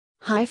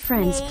Hi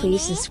friends,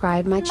 please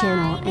subscribe my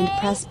channel and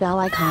press bell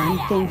icon.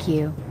 Thank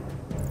you.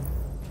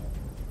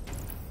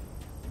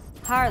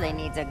 Harley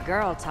needs a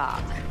girl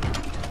talk.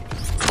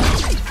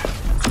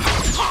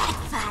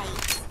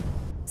 Fight.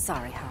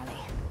 Sorry,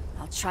 Harley.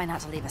 I'll try not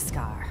to leave a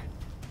scar.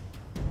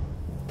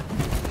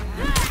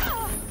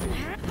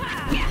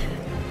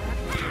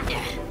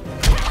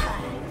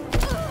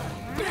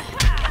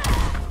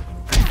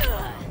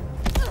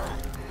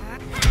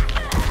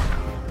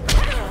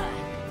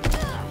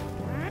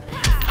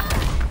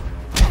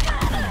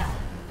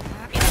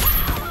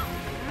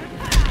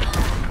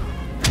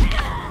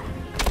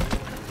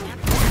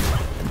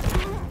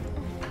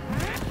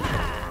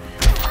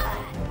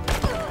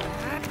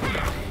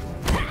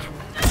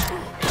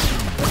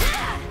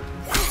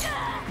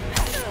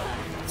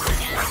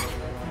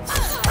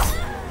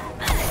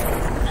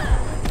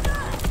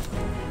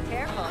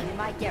 Careful, you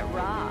might get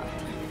robbed.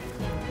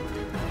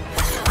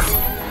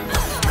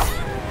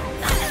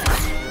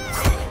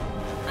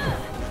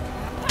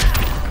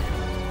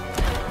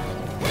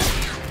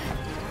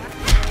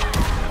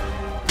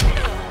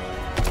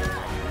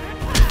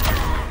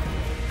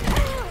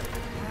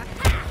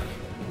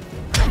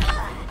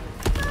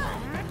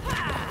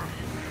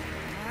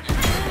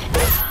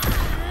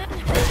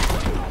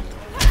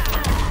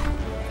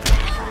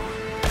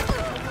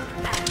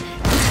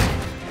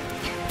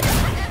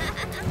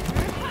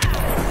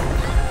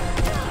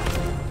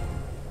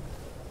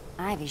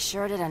 Ivy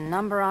sure did a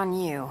number on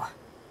you.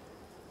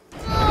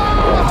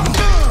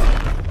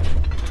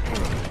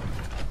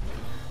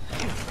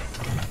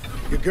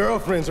 Your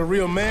girlfriend's a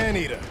real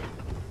man-eater.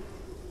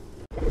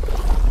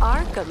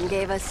 Arkham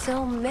gave us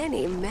so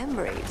many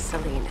memories,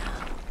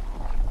 Selina.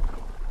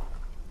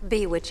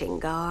 Bewitching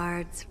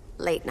guards,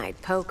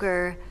 late-night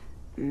poker,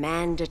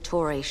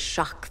 mandatory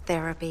shock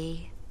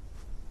therapy.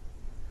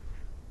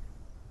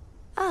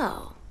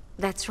 Oh,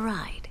 that's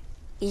right.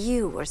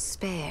 You were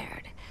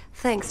spared,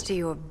 thanks to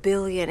your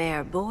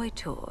billionaire boy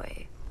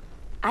toy.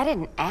 I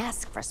didn't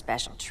ask for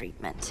special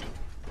treatment.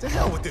 To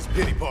hell with this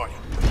pity party.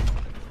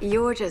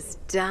 You're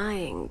just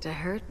dying to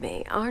hurt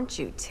me, aren't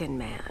you, Tin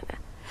Man?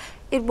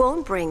 It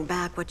won't bring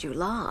back what you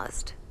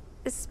lost,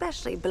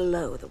 especially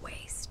below the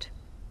waist.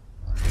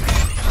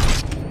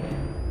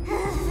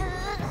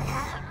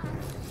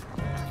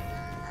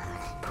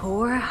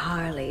 Poor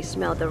Harley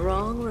smelled the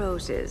wrong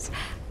roses,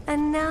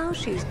 and now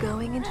she's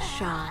going into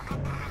shock.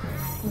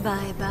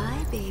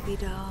 Bye-bye, baby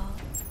doll.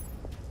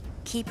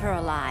 Keep her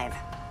alive.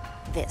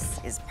 This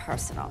is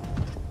personal.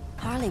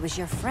 Harley was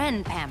your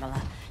friend, Pamela.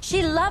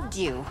 She loved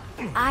you.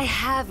 I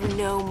have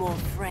no more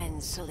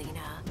friends,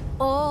 Selina.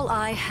 All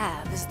I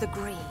have is the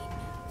green.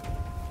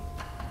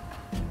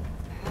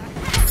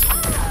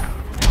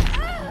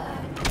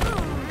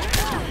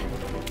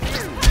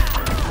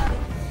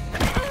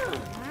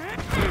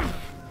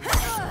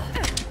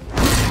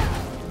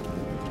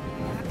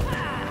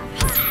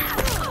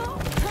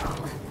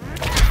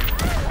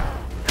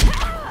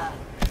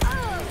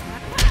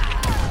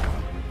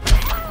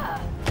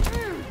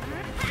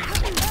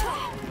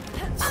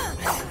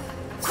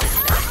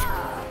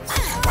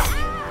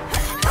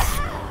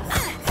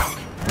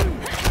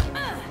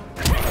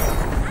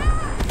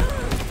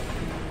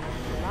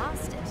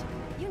 Lost it.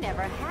 You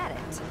never had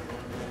it.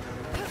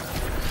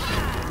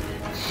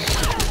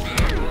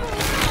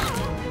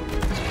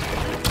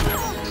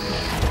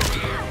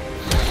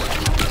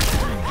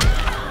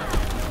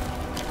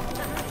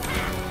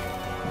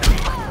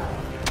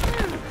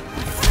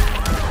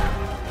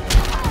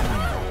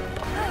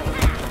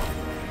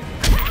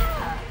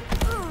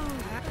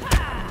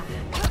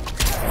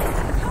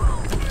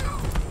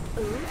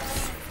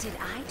 Oops, did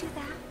I do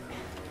that?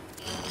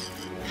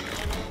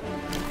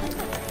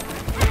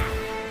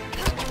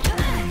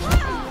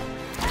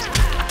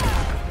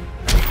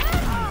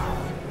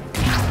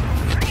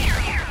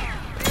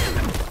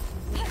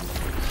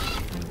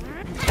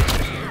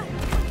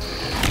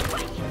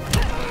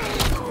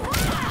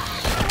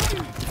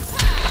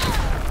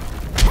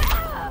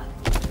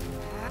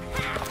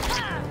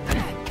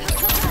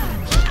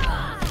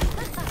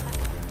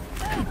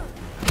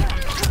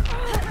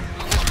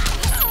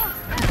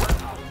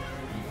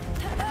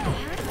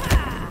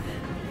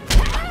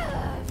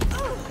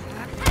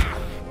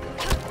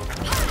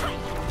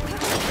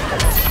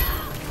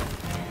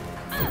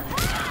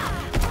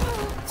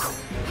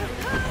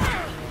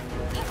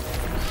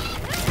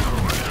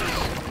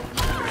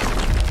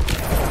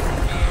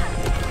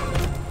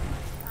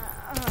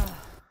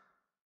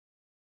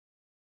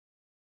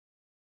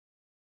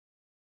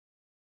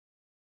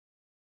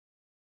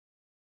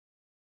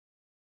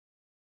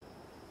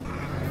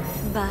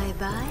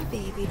 Bye-bye,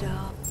 baby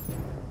doll.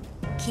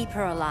 Keep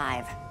her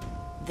alive.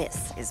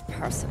 This is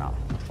personal.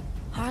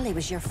 Harley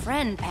was your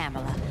friend,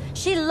 Pamela.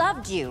 She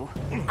loved you.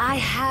 I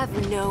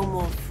have no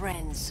more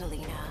friends,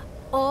 Selina.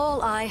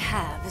 All I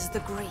have is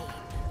the green.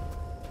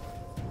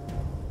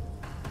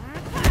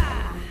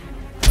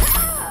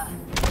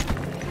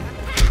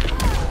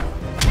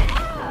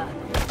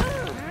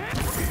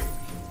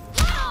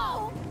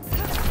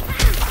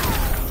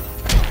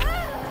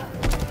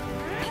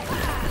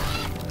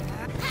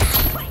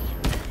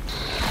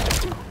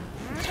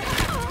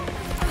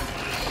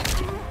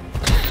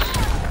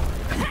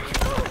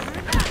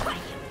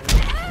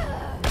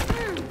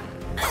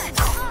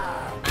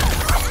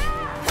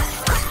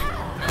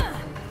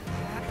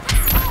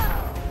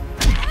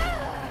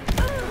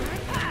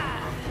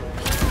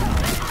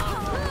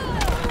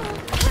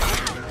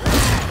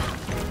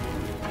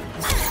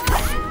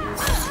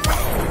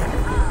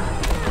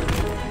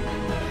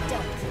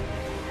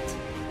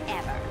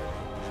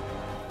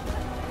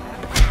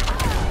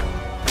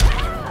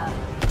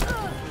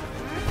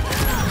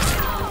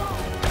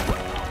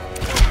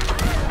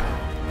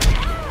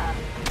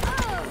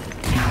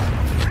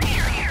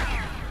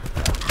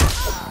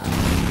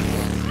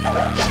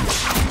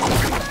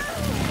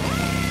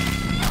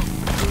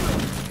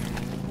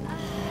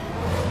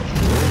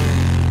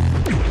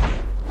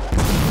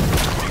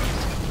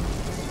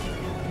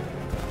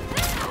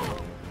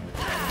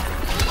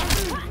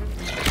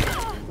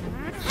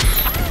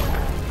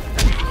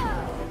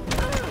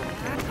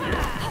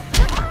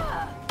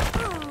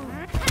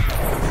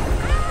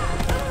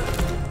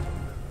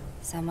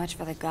 So much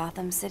for the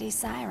Gotham City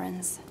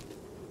sirens.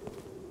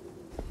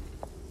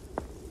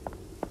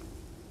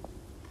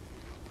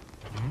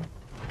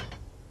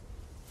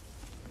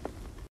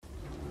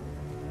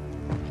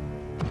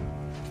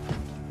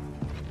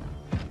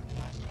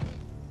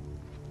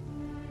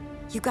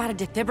 You got a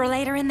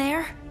defibrillator in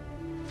there?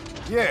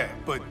 Yeah,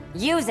 but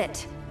Use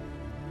it!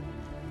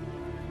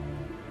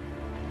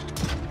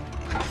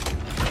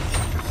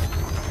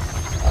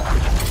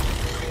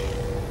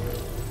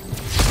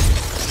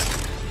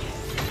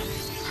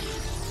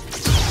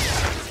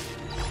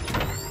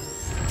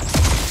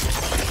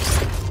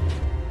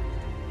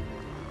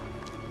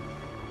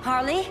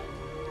 Harley?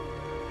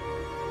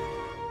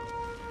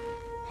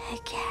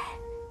 Again.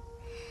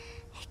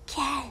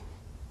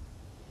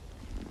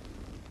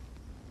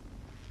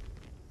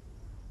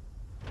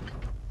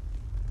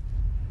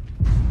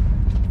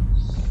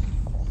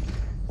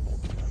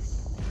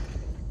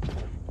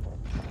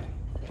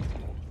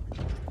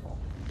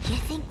 You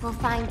think we'll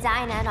find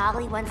Dinah and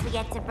Ollie once we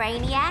get to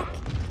Brainiac?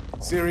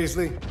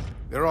 seriously?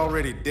 They're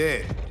already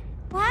dead.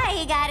 Why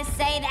you gotta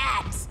say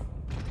that?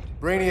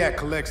 Brainiac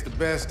collects the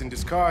best and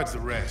discards the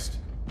rest.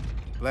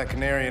 Black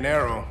Canary and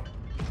Arrow,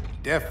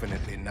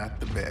 definitely not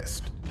the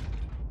best.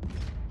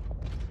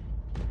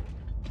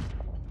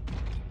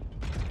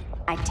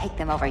 I'd take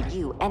them over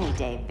you any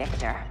day,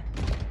 Victor.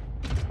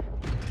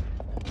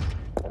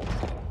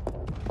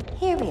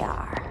 Here we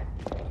are.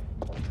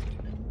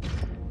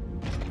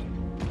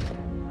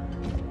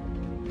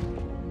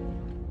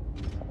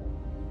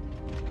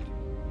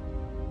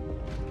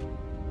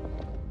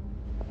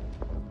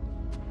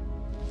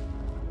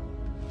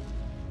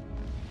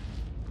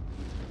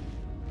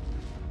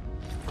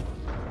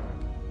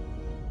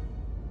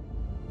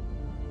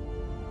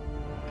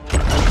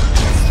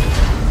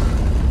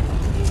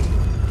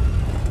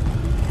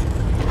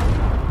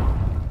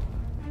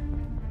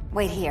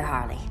 Wait here,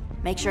 Harley.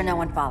 Make sure no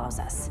one follows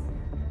us.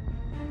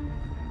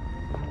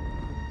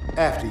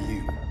 After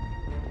you.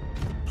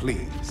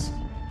 Please.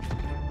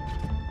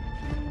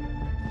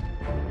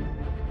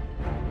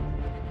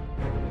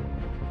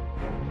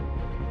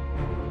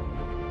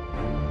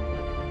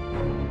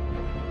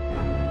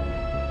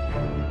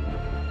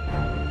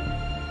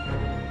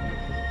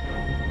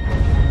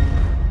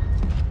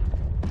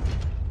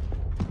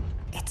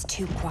 It's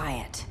too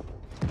quiet.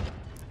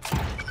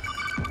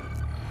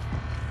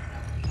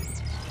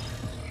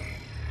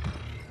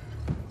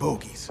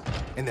 Bogies.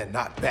 And they're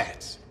not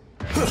bats.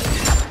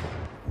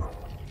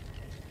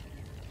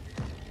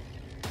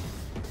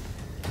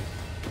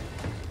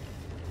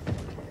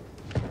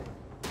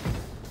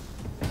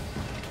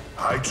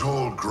 I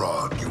told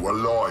Grodd you were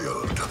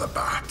loyal to the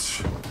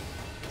Bat.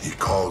 He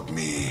called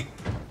me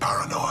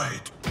paranoid.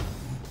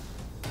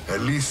 At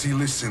least he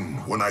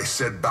listened when I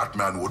said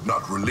Batman would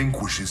not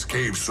relinquish his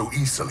cave so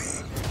easily.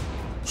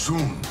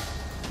 Soon,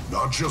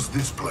 not just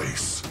this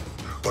place,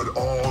 but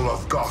all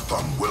of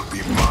Gotham will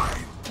be mine.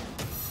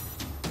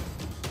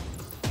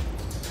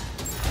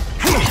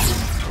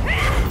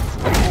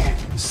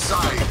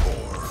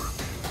 Cyborg,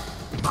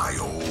 my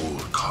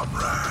old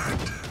comrade.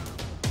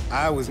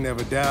 I was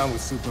never down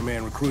with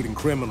Superman recruiting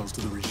criminals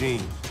to the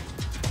regime.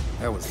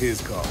 That was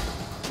his call.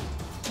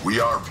 We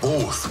are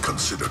both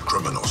considered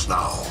criminals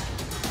now.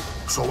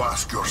 So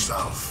ask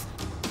yourself,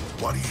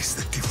 what is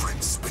the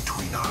difference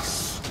between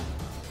us?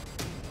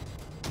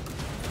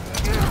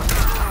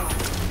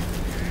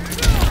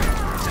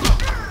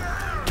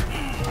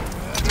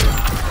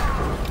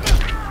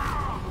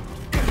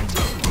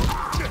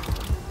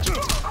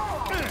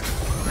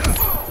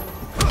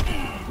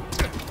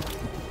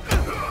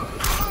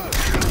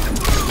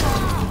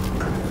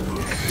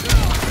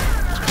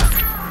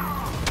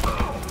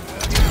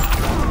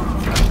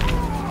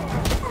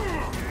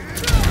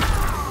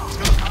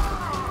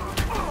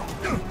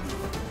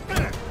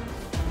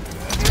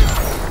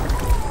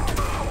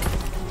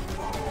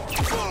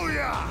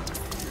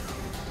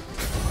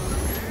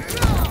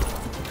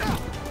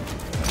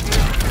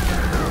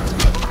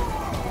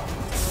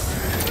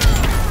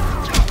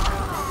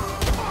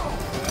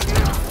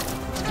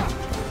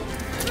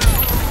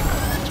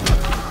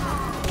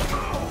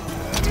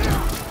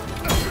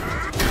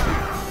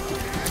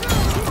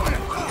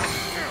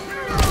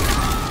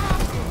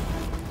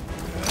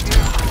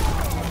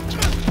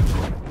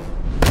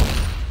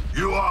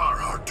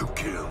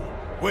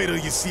 Wait till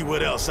you see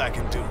what else I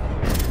can do.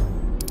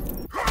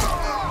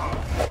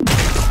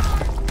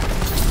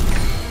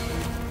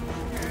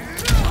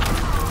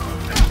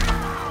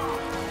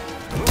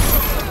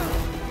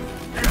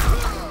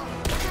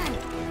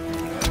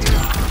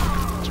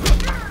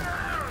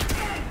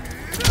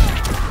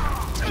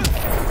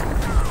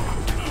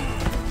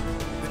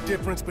 The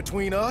difference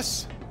between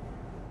us?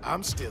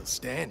 I'm still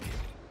standing.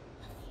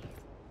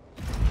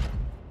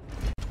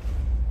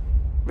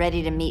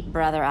 Ready to meet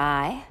Brother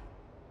Eye?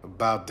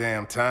 About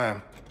damn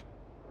time.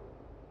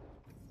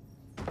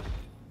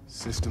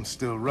 System's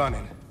still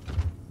running.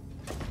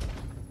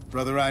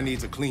 Brother Eye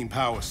needs a clean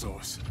power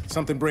source.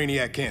 Something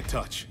Brainiac can't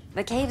touch.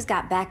 The cave's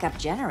got backup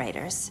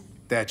generators.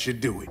 That should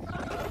do it.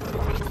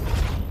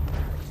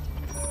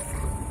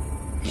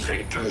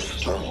 Victor's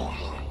Stone,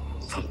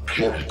 the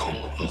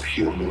pinnacle of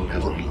human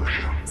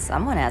evolution.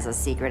 Someone has a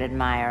secret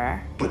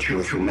admirer. But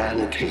your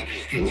humanity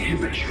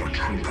inhibits your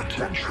true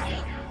potential.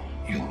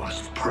 You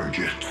must purge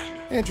it.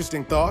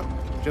 Interesting thought.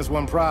 Just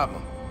one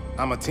problem.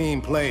 I'm a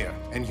team player,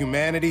 and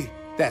humanity,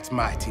 that's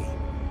my team.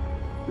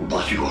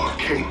 But you are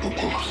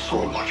capable of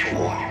so much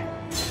more.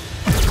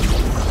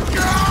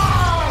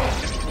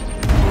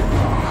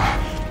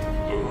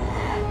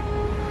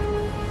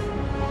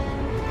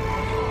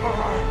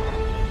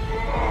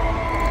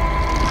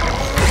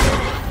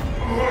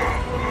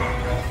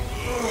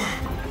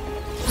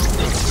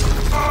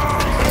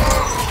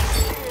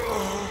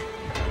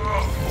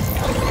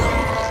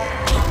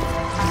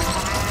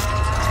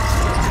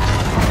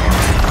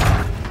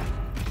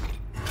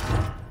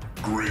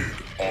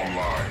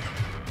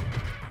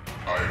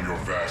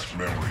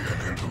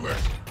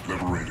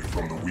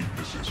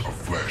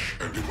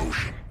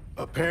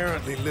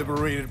 Apparently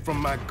liberated from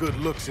my good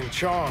looks and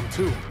charm,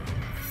 too.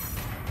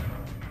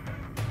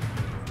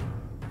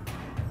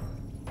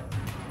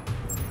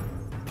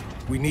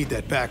 We need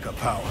that backup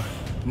power.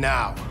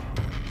 Now.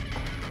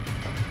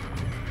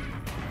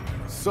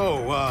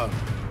 So,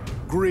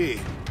 Grid.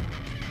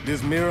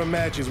 This mirror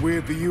match as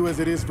weird for you as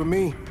it is for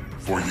me?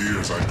 For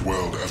years, I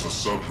dwelled as a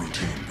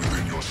subroutine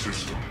within your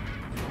system.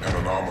 An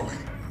anomaly.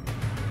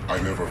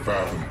 I never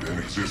fathomed an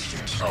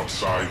existence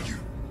outside you.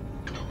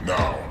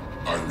 Now,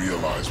 I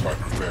realize my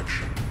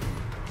perfection.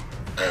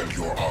 And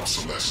your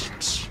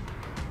obsolescence.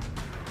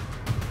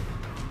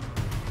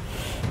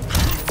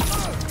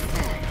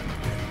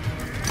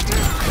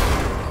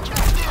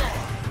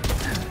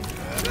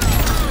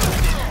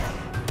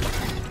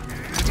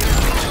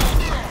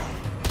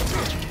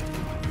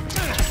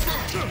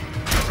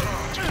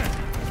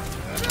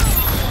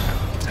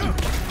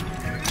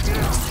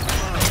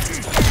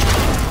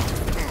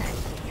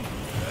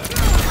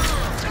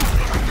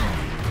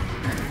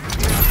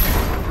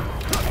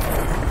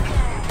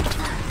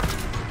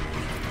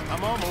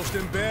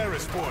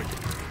 Embarrassed for you.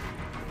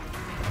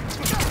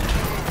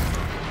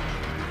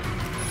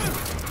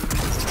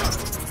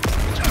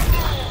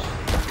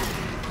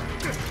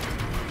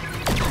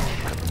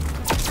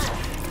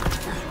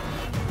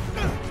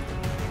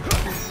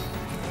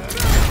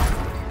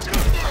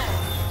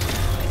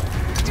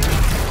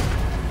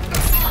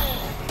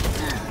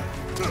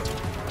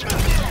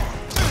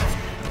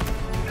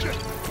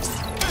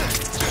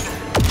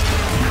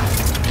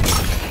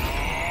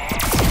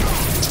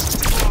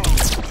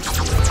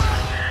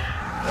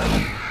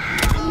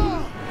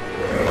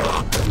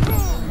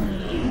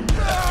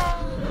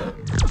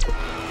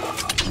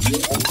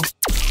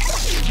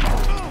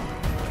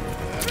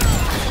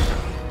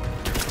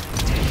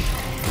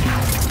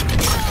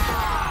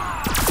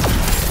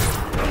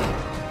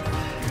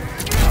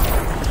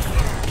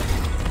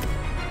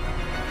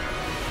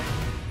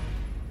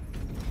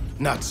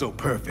 Not so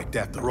perfect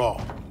after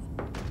all.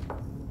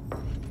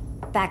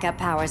 Backup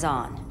power's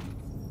on.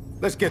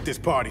 Let's get this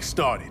party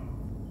started.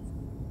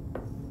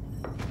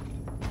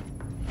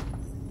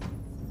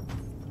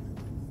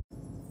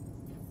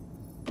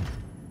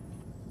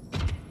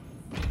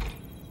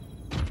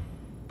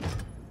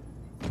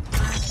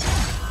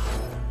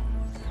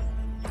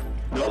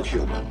 No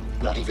human,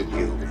 not even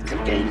you,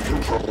 can gain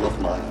control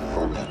of my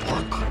neural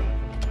network.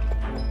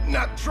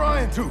 Not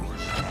trying to.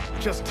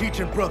 Just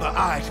teaching Brother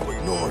Eye to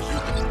ignore you.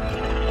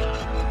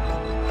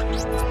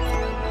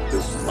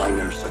 This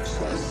minor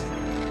success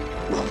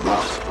will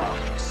not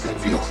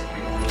save you.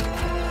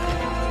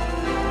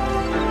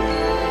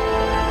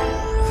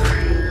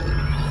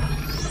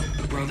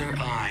 Brother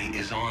Eye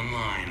is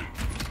online.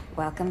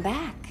 Welcome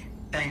back.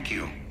 Thank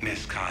you,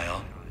 Miss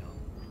Kyle.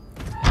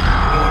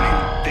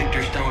 Warning,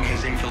 Victor Stone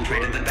has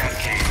infiltrated the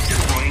Batcave,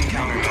 destroying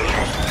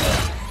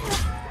countermeasures.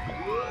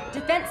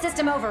 Defense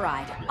system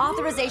override.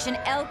 Authorization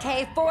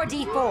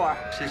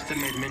LK4D4.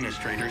 System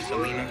Administrator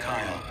Selena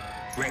Kyle.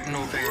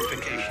 Retinal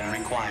verification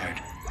required.